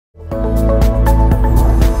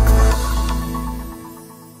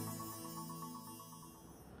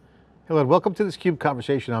Hello and welcome to this CUBE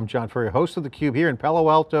conversation. I'm John Furrier, host of theCUBE here in Palo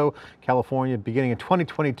Alto, California, beginning in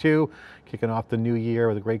 2022, kicking off the new year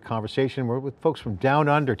with a great conversation. We're with folks from Down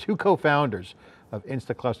Under, two co-founders of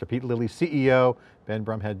Instaclustr, Pete Lilley, CEO, Ben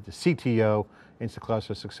Bromhead, the CTO,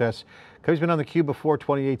 Instaclustr Success. He's been on theCUBE before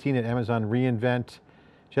 2018 at Amazon reInvent.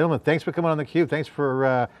 Gentlemen, thanks for coming on theCUBE. Thanks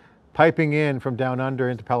for piping in from Down Under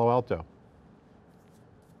into Palo Alto.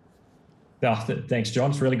 Thanks, John.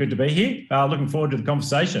 It's really good to be here. Looking forward to the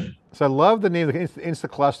conversation. So I love the name, the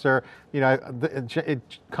Instaclustr. You know, it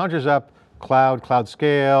conjures up cloud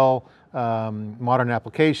scale, modern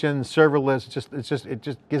applications, serverless. It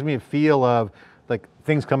just gives me a feel of like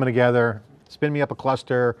things coming together, spin me up a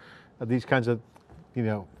cluster, these kinds of,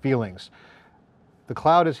 feelings. The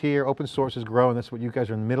cloud is here, open source is growing. That's what you guys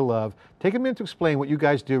are in the middle of. Take a minute to explain what you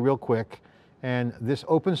guys do real quick, and this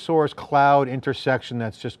open source cloud intersection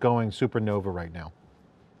that's just going supernova right now.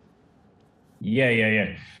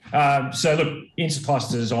 Yeah. So look,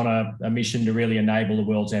 Instaclustr is on a mission to really enable the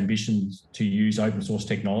world's ambitions to use open source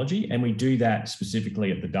technology, and we do that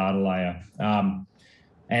specifically at the data layer.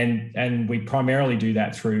 And we primarily do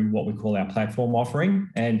that through what we call our platform offering,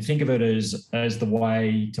 and think of it as the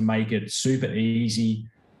way to make it super easy,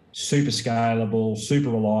 super scalable,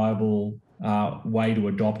 super reliable way to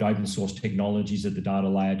adopt open source technologies at the data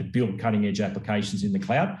layer to build cutting edge applications in the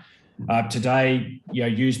cloud. Today,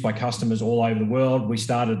 used by customers all over the world. We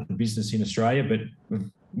started the business in Australia, but we've,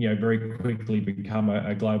 very quickly become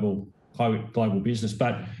a global business.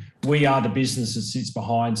 But we are the business that sits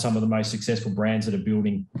behind some of the most successful brands that are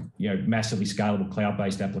building, massively scalable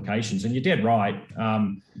cloud-based applications. And you're dead right.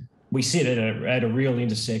 We sit at a real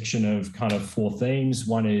intersection of kind of four themes.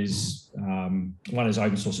 One is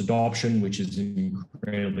open source adoption, which is an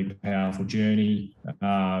incredibly powerful journey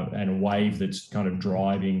and a wave that's kind of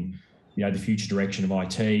driving, the future direction of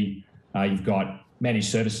IT. You've got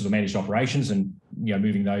managed services or managed operations, and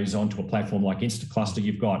moving those onto a platform like Instaclustr.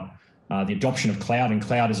 You've got the adoption of cloud, and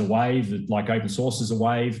cloud is a wave, like open source is a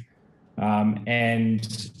wave. And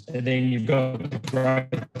then you've got the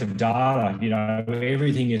growth of data.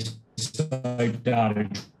 Everything is so data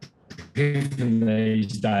driven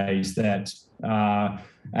these days that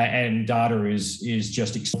and data is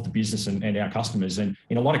just the business and our customers. And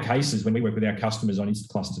in a lot of cases, when we work with our customers on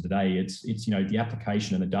Instaclustr today, it's the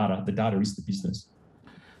application and the data is the business.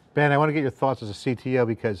 Ben, I want to get your thoughts as a CTO,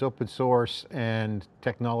 because open source and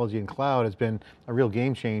technology and cloud has been a real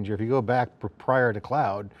game changer. If you go back prior to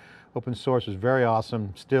cloud, open source was very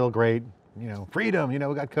awesome, still great, freedom, we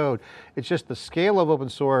got code. It's just the scale of open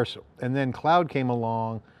source, and then cloud came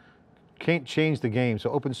along, changed the game.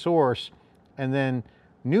 So open source, and then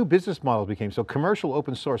new business models became, so commercial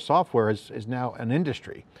open source software is now an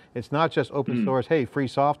industry. It's not just open source, hey, free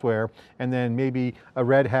software, and then maybe a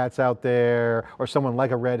Red Hat's out there, or someone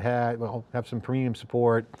like a Red Hat will have some premium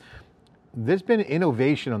support. There's been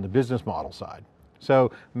innovation on the business model side.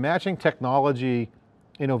 So matching technology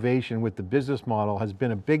innovation with the business model has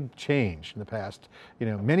been a big change in the past,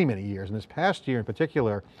 many years. And this past year in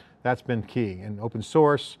particular, that's been key. And open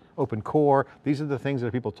source, open core, these are the things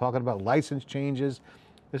that people are talking about, license changes.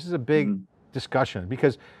 This is a big discussion,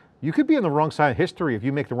 because you could be on the wrong side of history if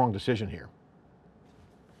you make the wrong decision here.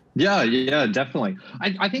 Yeah, definitely.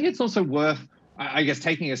 I think it's also worth, I guess,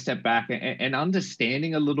 taking a step back and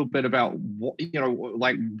understanding a little bit about what,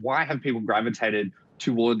 like why have people gravitated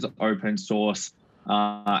towards open source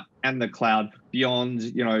and the cloud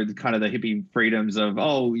beyond, kind of the hippie freedoms of,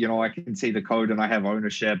 I can see the code and I have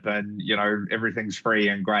ownership and, everything's free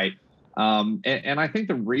and great. And I think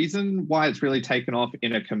the reason why it's really taken off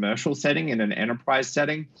in a commercial setting, in an enterprise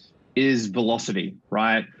setting, is velocity,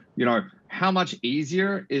 right? How much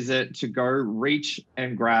easier is it to go reach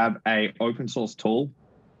and grab a open source tool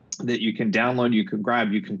that you can download, you can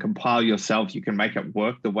grab, you can compile yourself, you can make it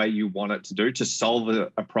work the way you want it to do to solve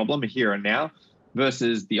a problem here and now,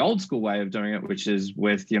 versus the old school way of doing it, which is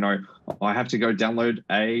with, I have to go download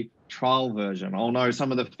a trial version. Oh no,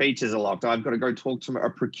 some of the features are locked. I've got to go talk to a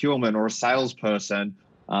procurement or a salesperson,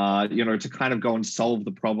 to kind of go and solve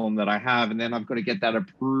the problem that I have. And then I've got to get that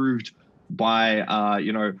approved by,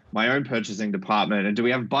 my own purchasing department. And do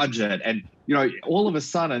we have budget? And, all of a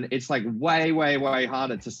sudden it's like way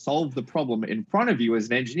harder to solve the problem in front of you as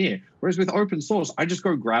an engineer. Whereas with open source, I just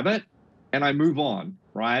go grab it and I move on,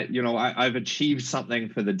 right? I've achieved something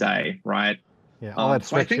for the day, right? Yeah, all that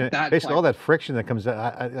friction, basically all that friction that comes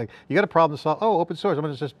out, like you got a problem to solve, open source, I'm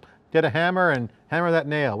gonna just get a hammer and hammer that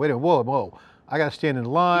nail. Wait a minute, whoa. I got to stand in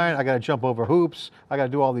line, I got to jump over hoops, I got to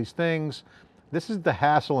do all these things. This is the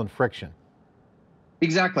hassle and friction.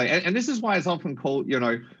 Exactly, and this is why it's often called,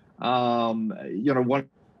 one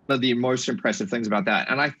of the most impressive things about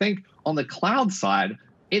that. And I think on the cloud side,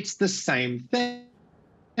 it's the same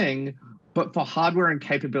thing, but for hardware and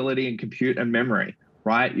capability and compute and memory,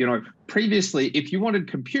 right? Previously, if you wanted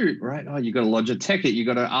compute, right, you got to lodge a ticket, you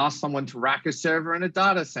got to ask someone to rack a server in a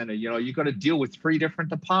data center, you got to deal with 3 different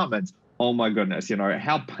departments. Oh my goodness,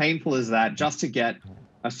 how painful is that just to get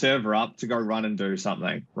a server up to go run and do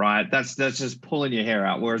something, right? That's just pulling your hair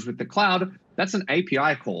out. Whereas with the cloud, that's an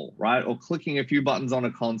API call, right? Or clicking a few buttons on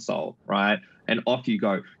a console, right? And off you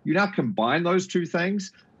go. You now combine those 2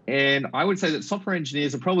 things, and I would say that software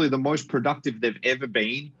engineers are probably the most productive they've ever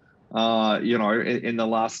been, in the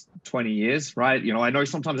last 20 years, right? I know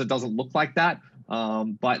sometimes it doesn't look like that,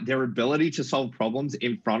 but their ability to solve problems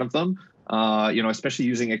in front of them, especially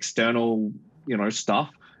using external, stuff,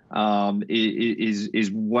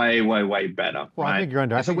 is way, way, way better. Well, right? I think you're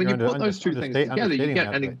under. So when you put those 2 things together, you get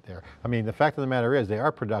right there. I mean, the fact of the matter is, they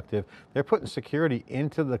are productive. They're putting security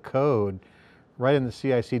into the code, right in the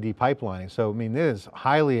CI/CD pipelining. So I mean, this is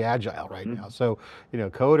highly agile right now. So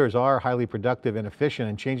coders are highly productive and efficient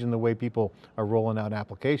and changing the way people are rolling out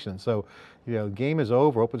applications. So game is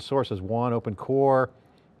over. Open source is won. Open core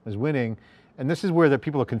is winning. And this is where the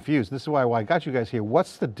people are confused. This is why I got you guys here.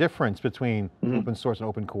 What's the difference between open source and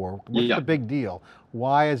open core? What's the big deal?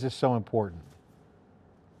 Why is this so important?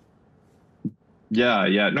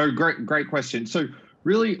 Yeah. No, great question. So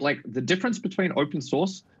really, like, the difference between open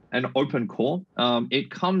source and open core,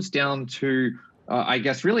 it comes down to, I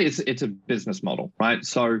guess, really it's a business model, right?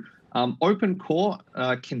 So open core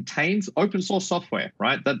contains open source software,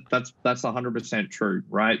 right? That's 100% true,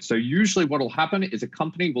 right? So usually what will happen is a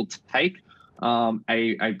company will take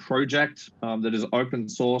a project that is open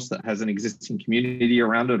source, that has an existing community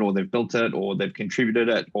around it, or they've built it, or they've contributed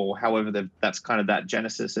it, or however that's kind of that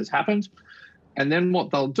genesis has happened. And then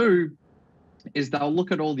what they'll do is they'll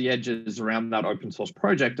look at all the edges around that open source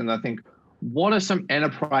project, and they'll think, what are some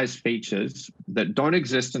enterprise features that don't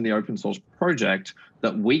exist in the open source project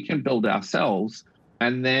that we can build ourselves,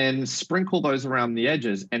 and then sprinkle those around the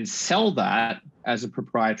edges and sell that as a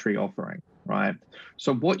proprietary offering, right?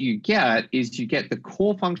 So what you get is the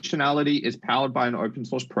core functionality is powered by an open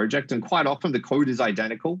source project, and quite often the code is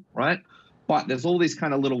identical, right? But there's all these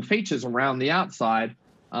kind of little features around the outside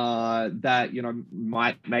that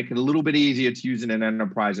might make it a little bit easier to use in an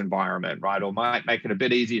enterprise environment, right? Or might make it a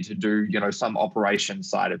bit easier to do some operations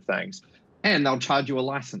side of things, and they'll charge you a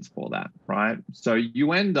license for that, right? So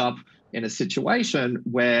you end up in a situation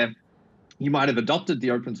where you might have adopted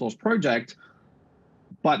the open source project,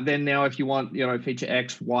 but then now if you want feature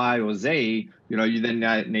X, Y, or Z, you then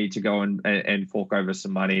need to go and fork over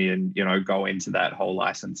some money and go into that whole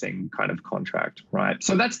licensing kind of contract, right?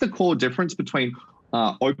 So that's the core difference between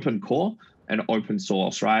open core and open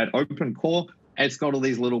source, right? Open core, it's got all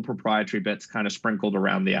these little proprietary bits kind of sprinkled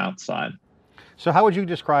around the outside. So how would you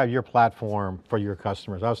describe your platform for your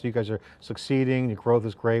customers? Obviously you guys are succeeding, your growth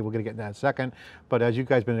is great, we're going to get into that in a second, but as you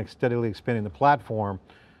guys been steadily expanding the platform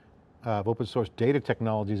of open source data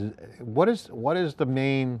technologies, what is the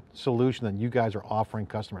main solution that you guys are offering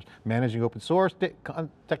customers? Managing open source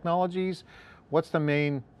technologies? What's the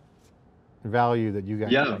main value that you guys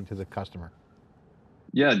bring to the customer?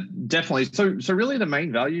 Yeah, definitely. So really the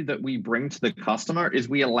main value that we bring to the customer is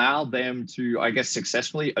we allow them to, I guess,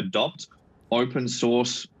 successfully adopt open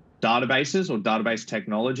source databases or database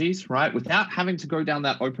technologies, right? Without having to go down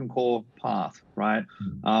that open core path, right?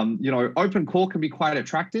 Open core can be quite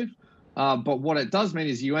attractive, but what it does mean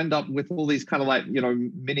is you end up with all these kind of like,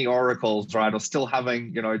 mini oracles, right? Or still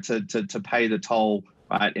having, to pay the toll,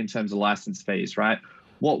 right? In terms of license fees, right?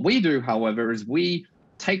 What we do, however, is we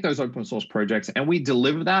take those open source projects and we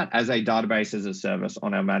deliver that as a database as a service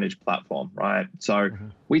on our managed platform, right? So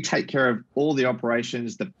we take care of all the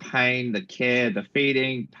operations, the pain, the care, the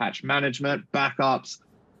feeding, patch management, backups,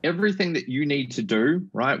 everything that you need to do,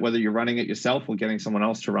 right? Whether you're running it yourself or getting someone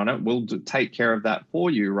else to run it, we'll take care of that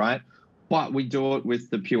for you, right? But we do it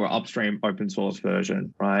with the pure upstream open source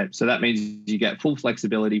version, right? So that means you get full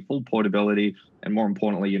flexibility, full portability, and more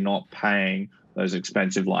importantly, you're not paying those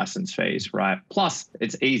expensive license fees, right? Plus,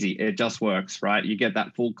 it's easy. It just works, right? You get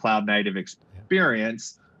that full cloud native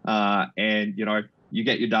experience, and you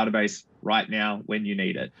get your database right now when you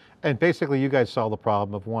need it. And basically, you guys solve the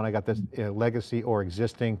problem of one, I got this legacy or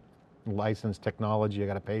existing licensed technology I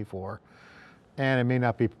got to pay for, and it may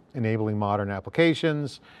not be enabling modern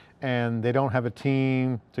applications, and they don't have a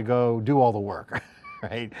team to go do all the work,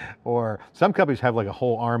 right? Or some companies have like a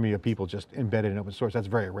whole army of people just embedded in open source. That's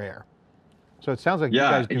very rare. So it sounds like you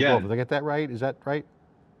guys do both. Did I get that right? Is that right?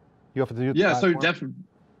 You have to do the platform?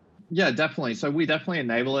 Definitely. So we definitely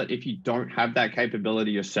enable it if you don't have that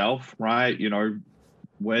capability yourself, right?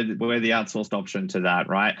 we're the outsourced option to that,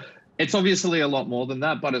 right? It's obviously a lot more than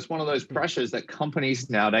that, but it's one of those pressures that companies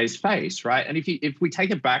nowadays face, right? And if we take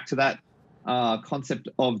it back to that concept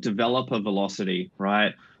of developer velocity,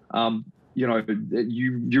 right?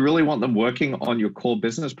 You really want them working on your core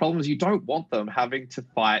business problems. You don't want them having to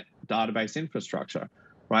fight database infrastructure,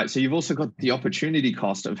 right? So you've also got the opportunity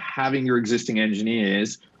cost of having your existing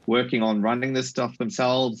engineers working on running this stuff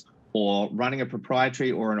themselves, or running a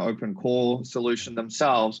proprietary or an open core solution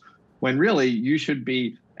themselves, when really you should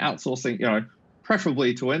be outsourcing,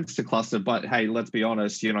 preferably to Instaclustr, but hey, let's be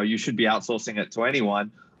honest, you should be outsourcing it to anyone,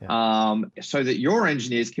 so that your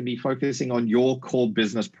engineers can be focusing on your core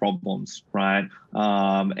business problems, right?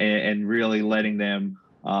 And really letting them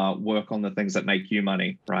work on the things that make you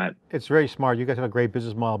money, right? It's very smart. You guys have a great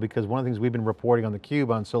business model, because one of the things we've been reporting on theCUBE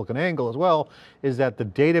on SiliconANGLE as well is that the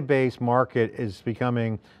database market is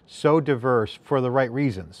becoming so diverse for the right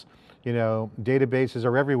reasons. Databases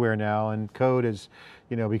are everywhere now, and code is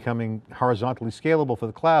becoming horizontally scalable for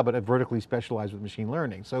the cloud, but vertically specialized with machine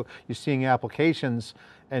learning. So you're seeing applications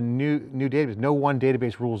and new databases. No one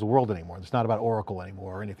database rules the world anymore. It's not about Oracle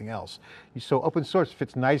anymore or anything else. So open source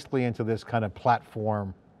fits nicely into this kind of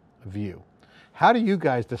platform view. How do you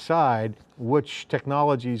guys decide which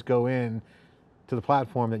technologies go in to the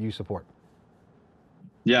platform that you support?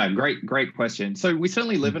 Yeah, great question. So we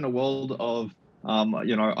certainly live in a world of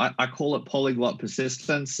I call it polyglot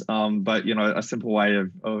persistence, but a simple way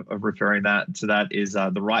of referring to that is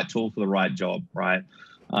the right tool for the right job, right?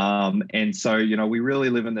 And so we really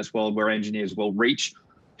live in this world where engineers will reach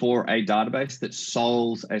for a database that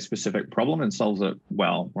solves a specific problem and solves it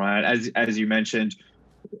well, right? As you mentioned,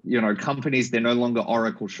 companies, they're no longer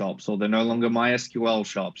Oracle shops, or they're no longer MySQL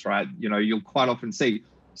shops, right? You'll quite often see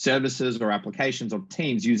services or applications or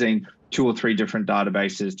teams using 2 or 3 different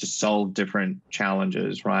databases to solve different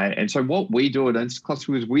challenges, right? And so what we do at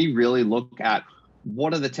Instaclustr is we really look at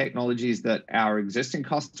what are the technologies that our existing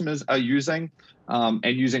customers are using, and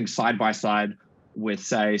using side by side with,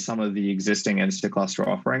 say, some of the existing Instaclustr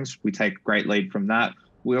offerings. We take great lead from that.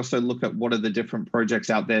 We also look at what are the different projects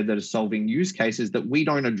out there that are solving use cases that we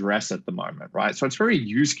don't address at the moment, right? So it's very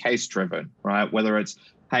use case driven, right? Whether it's,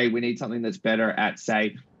 hey, we need something that's better at,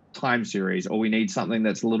 say, time series, or we need something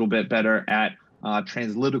that's a little bit better at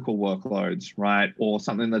translytical workloads, right? Or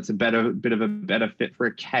something that's a bit of a better fit for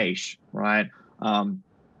a cache, right?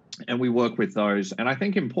 And we work with those. And I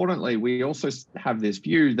think importantly, we also have this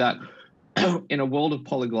view that in a world of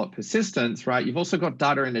polyglot persistence, right, you've also got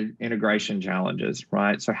data integration challenges,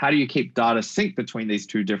 right? So how do you keep data synced between these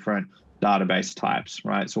 2 different database types,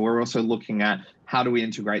 right? So we're also looking at how do we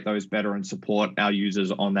integrate those better and support our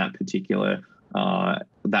users on that particular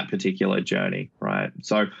journey, right?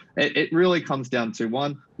 So it really comes down to,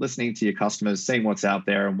 one, listening to your customers, seeing what's out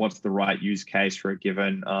there and what's the right use case for a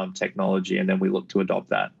given technology, and then we look to adopt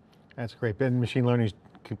that. That's great. Ben, machine learning is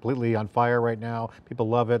completely on fire right now. People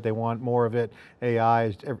love it. They want more of it.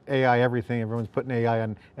 AI everything. Everyone's putting AI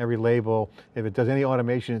on every label. If it does any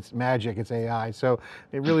automation, it's magic, it's AI. So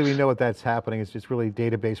we know what that's happening. It's just really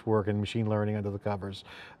database work and machine learning under the covers.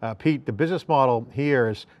 Pete, the business model here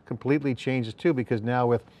is completely changes too, because now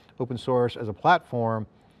with open source as a platform,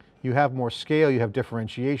 you have more scale, you have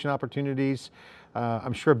differentiation opportunities.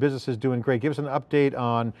 I'm sure business is doing great. Give us an update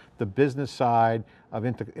on the business side of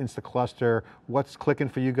Instaclustr. What's clicking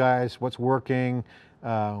for you guys? What's working?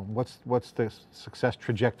 What's the success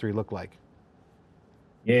trajectory look like?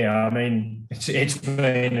 Yeah, I mean, it's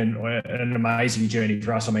been an amazing journey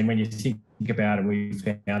for us. I mean, when you think about it, we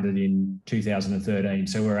founded in 2013,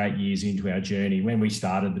 so we're 8 years into our journey. When we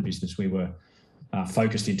started the business, we were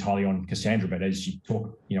focused entirely on Cassandra, but as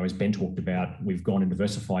as Ben talked about, we've gone and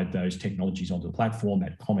diversified those technologies onto the platform,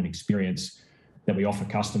 that common experience that we offer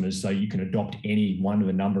customers, so you can adopt any one of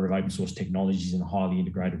a number of open source technologies in a highly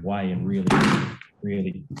integrated way and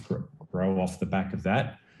really grow off the back of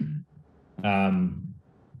that.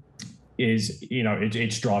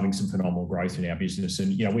 It's driving some phenomenal growth in our business,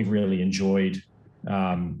 and we've really enjoyed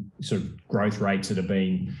sort of growth rates that have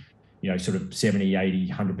been sort of 70, 80,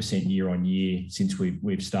 100% year on year since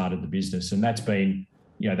we've started the business. And that's been,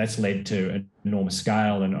 that's led to an enormous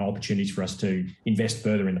scale and opportunities for us to invest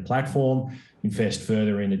further in the platform, invest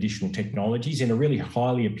further in additional technologies in a really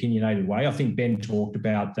highly opinionated way. I think Ben talked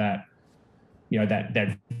about that,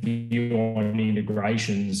 that view on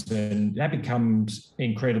integrations, and that becomes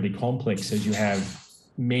incredibly complex as you have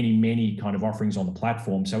many kind of offerings on the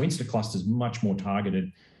platform. So Instaclustr is much more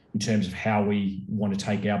targeted in terms of how we want to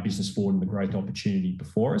take our business forward and the growth opportunity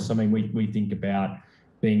before us. I mean, we think about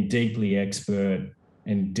being deeply expert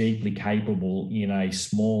and deeply capable in a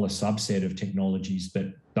smaller subset of technologies, but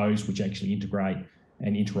those which actually integrate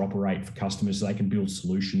and interoperate for customers so they can build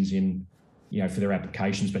solutions in, for their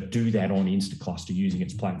applications, but do that on Instaclustr using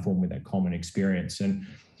its platform with that common experience. And,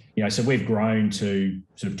 so we've grown to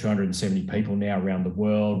sort of 270 people now around the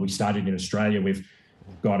world. We started in Australia. We've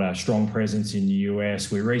got a strong presence in the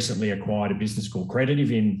US. We recently acquired a business called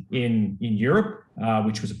Creditive in Europe,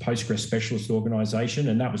 which was a Postgres specialist organization.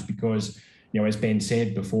 And that was because, as Ben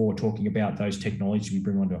said before, talking about those technologies we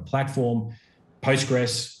bring onto a platform,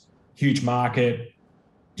 Postgres, huge market,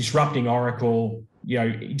 disrupting Oracle,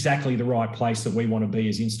 exactly the right place that we want to be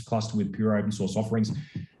as Instaclustr with pure open source offerings.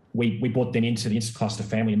 We brought them into the Instaclustr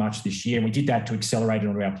family much this year, and we did that to accelerate it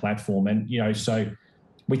onto our platform. And, so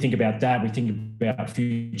we think about that. We think about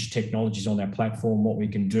future technologies on that platform, what we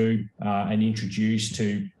can do and introduce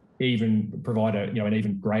to even provide an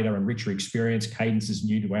even greater and richer experience. Cadence is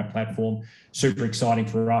new to our platform. Super exciting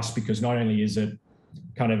for us because not only is it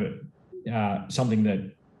kind of something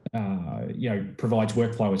that provides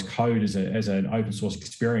workflow as code as an open source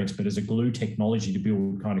experience, but as a glue technology to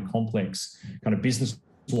build kind of complex kind of business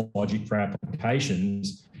logic for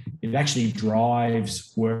applications. It actually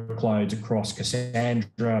drives workloads across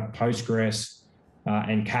Cassandra, Postgres,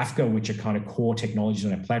 and Kafka, which are kind of core technologies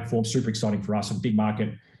on our platform. Super exciting for us, a big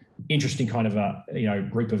market, interesting kind of a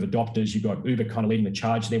group of adopters. You've got Uber kind of leading the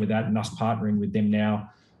charge there with that, and us partnering with them now.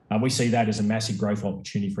 We see that as a massive growth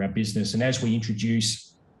opportunity for our business. And as we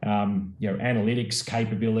introduce analytics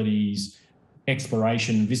capabilities,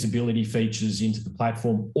 exploration, visibility features into the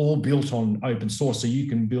platform, all built on open source, so you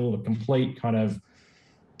can build a complete kind of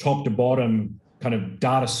top to bottom kind of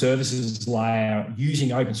data services layer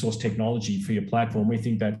using open source technology for your platform. We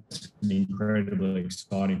think that's an incredibly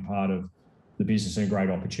exciting part of the business and a great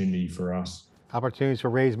opportunity for us. Opportunities to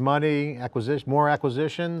raise money, more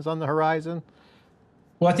acquisitions on the horizon?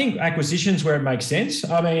 Well, I think acquisitions where it makes sense.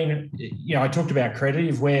 I mean, I talked about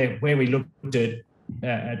Creditive, where we looked at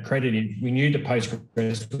Creditive, we knew the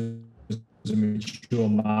Postgres was a mature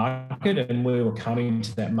market and we were coming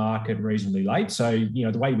to that market reasonably late. So,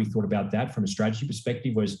 the way we thought about that from a strategy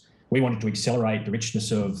perspective was we wanted to accelerate the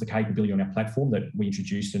richness of the capability on our platform that we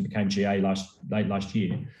introduced and became GA late last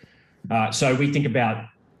year. So we think about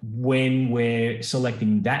when we're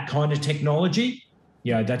selecting that kind of technology,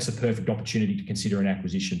 that's the perfect opportunity to consider an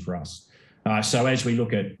acquisition for us. So as we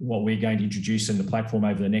look at what we're going to introduce in the platform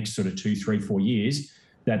over the next sort of 2, 3, 4 years,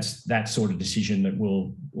 that's that sort of decision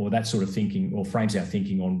that that sort of thinking or frames our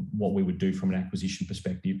thinking on what we would do from an acquisition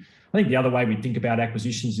perspective. I think the other way we think about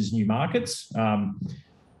acquisitions is new markets.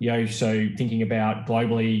 So thinking about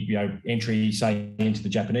globally, entry, say, into the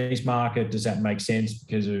Japanese market, does that make sense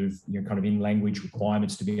because of kind of in-language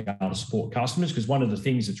requirements to be able to support customers? Because one of the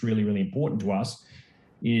things that's really, really important to us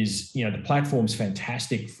is, the platform's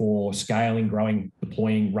fantastic for scaling, growing,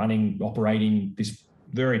 deploying, running, operating this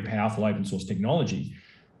very powerful open source technology.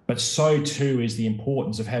 But so too is the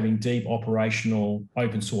importance of having deep operational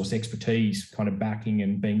open source expertise kind of backing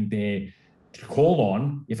and being there to call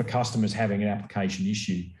on if a customer's having an application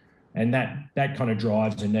issue. And that kind of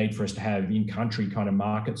drives a need for us to have in-country kind of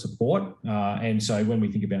market support. And so when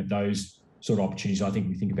we think about those sort of opportunities, I think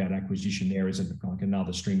we think about acquisition there as like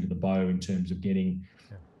another string to the bow in terms of getting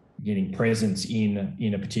presence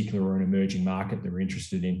in a particular or an emerging market that we're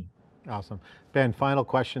interested in. Awesome. Ben, final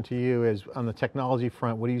question to you is on the technology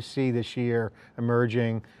front, what do you see this year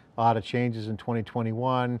emerging? A lot of changes in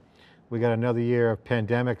 2021. We got another year of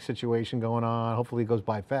pandemic situation going on. Hopefully it goes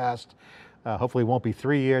by fast. Hopefully it won't be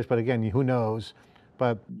 3 years, but again, who knows?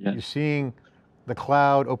 But You're seeing the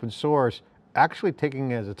cloud open source actually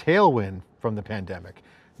taking as a tailwind from the pandemic.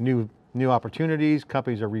 New opportunities,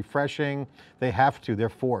 companies are refreshing. They have to, they're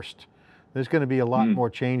forced. There's going to be a lot more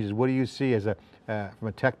changes. What do you see as from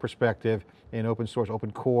a tech perspective in open source,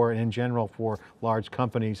 open core, and in general for large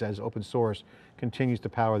companies as open source continues to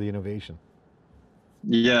power the innovation?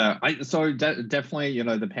 Yeah, definitely,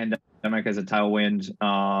 the pandemic as a tailwind,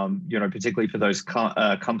 particularly for those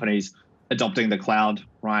companies adopting the cloud,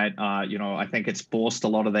 right? I think it's forced a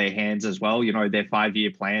lot of their hands as well. Their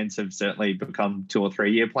 5-year plans have certainly become 2 or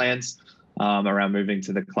 3 year plans around moving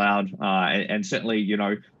to the cloud. And certainly,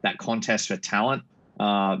 that contest for talent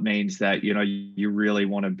means that, you really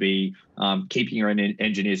want to be keeping your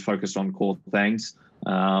engineers focused on core things.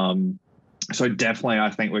 So definitely, I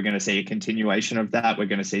think we're going to see a continuation of that. We're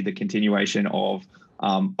going to see the continuation of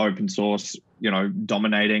open source,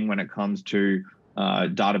 dominating when it comes to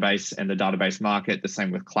database and the database market. The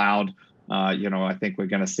same with cloud. I think we're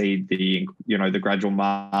going to see the gradual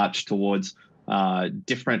march towards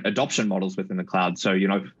different adoption models within the cloud. So,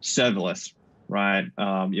 serverless, right?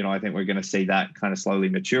 I think we're going to see that kind of slowly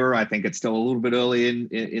mature. I think it's still a little bit early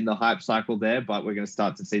in the hype cycle there, but we're going to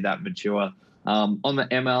start to see that mature. On the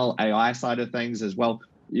ML AI side of things as well,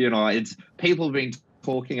 it's people have been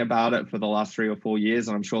talking about it for the last 3 or 4 years,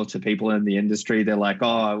 and I'm sure to people in the industry, they're like,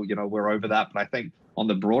 oh, we're over that. But I think on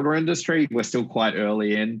the broader industry, we're still quite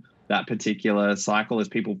early in that particular cycle as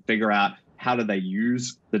people figure out how do they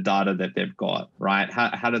use the data that they've got, right?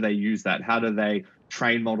 How do they use that? How do they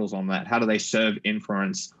train models on that? How do they serve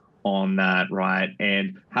inference on that, right?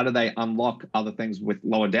 And how do they unlock other things with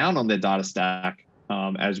lower down on their data stack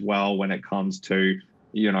as well when it comes to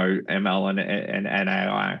ML and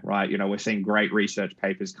AI, right? We're seeing great research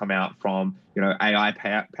papers come out from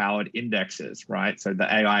AI powered indexes, right? So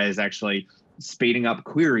the AI is actually speeding up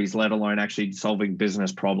queries, let alone actually solving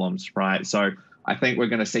business problems, right? So I think we're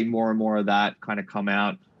going to see more and more of that kind of come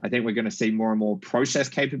out. I think we're going to see more and more process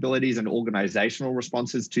capabilities and organizational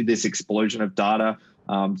responses to this explosion of data.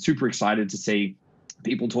 Super excited to see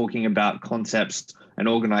people talking about concepts and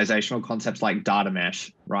organizational concepts like data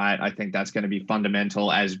mesh, right? I think that's going to be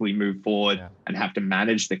fundamental as we move forward and have to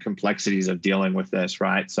manage the complexities of dealing with this,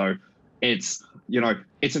 right? So it's,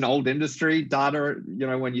 it's an old industry, data,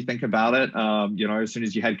 when you think about it, as soon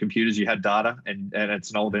as you had computers, you had data, and it's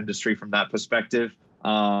an old industry from that perspective.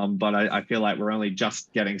 But I feel like we're only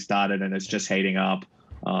just getting started and it's just heating up.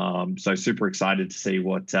 So super excited to see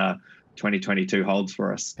what 2022 holds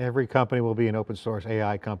for us. Every company will be an open source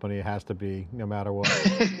AI company. It has to be, no matter what.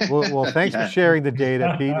 Well, thanks for sharing the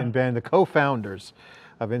data, Pete and Ben, the co-founders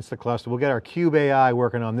of Instaclustr. We'll get our CUBE AI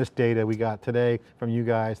working on this data we got today from you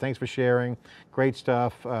guys. Thanks for sharing, great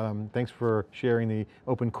stuff. Thanks for sharing the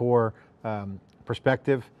open core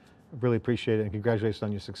perspective. Really appreciate it, and congratulations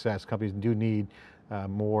on your success. Companies do need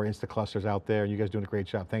more Instaclustrs out there, and you guys are doing a great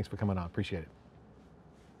job. Thanks for coming on, appreciate it.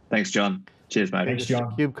 Thanks, John. Cheers, mate. Thanks,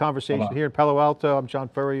 John. CUBE conversation here in Palo Alto. I'm John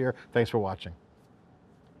Furrier. Thanks for watching.